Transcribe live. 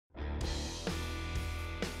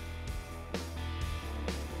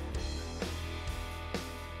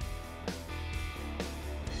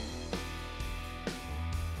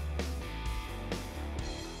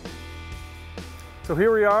So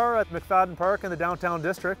here we are at McFadyen Park in the downtown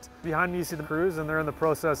district. Behind me you see the crews, and they're in the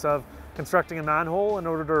process of constructing a manhole in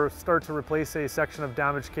order to start to replace a section of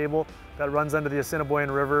damaged cable that runs under the Assiniboine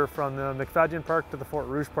River from the McFadyen Park to the Fort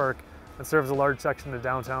Rouge Park and serves a large section of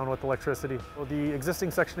downtown with electricity. Well, the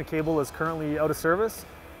existing section of cable is currently out of service.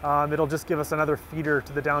 It'll just give us another feeder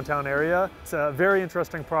to the downtown area. It's a very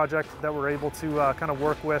interesting project that we're able to kind of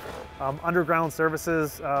work with underground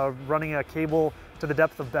services, running a cable to the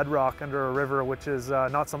depth of bedrock under a river, which is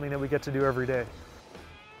not something that we get to do every day.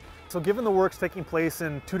 So given the work's taking place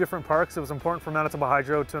in two different parks, it was important for Manitoba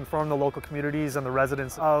Hydro to inform the local communities and the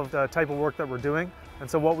residents of the type of work that we're doing. And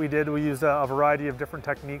so what we did, we used a variety of different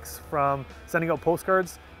techniques, from sending out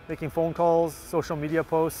postcards, making phone calls, social media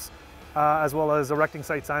posts, as well as erecting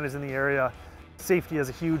site signage in the area. Safety is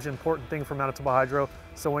a huge important thing for Manitoba Hydro,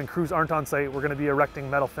 so when crews aren't on site, we're going to be erecting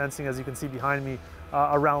metal fencing, as you can see behind me,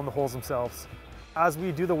 around the holes themselves. As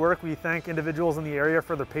we do the work, we thank individuals in the area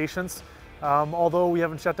for their patience. Although we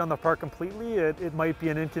haven't shut down the park completely, it might be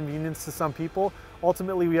an inconvenience to some people.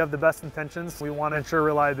 Ultimately, we have the best intentions. We want to ensure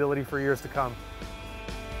reliability for years to come.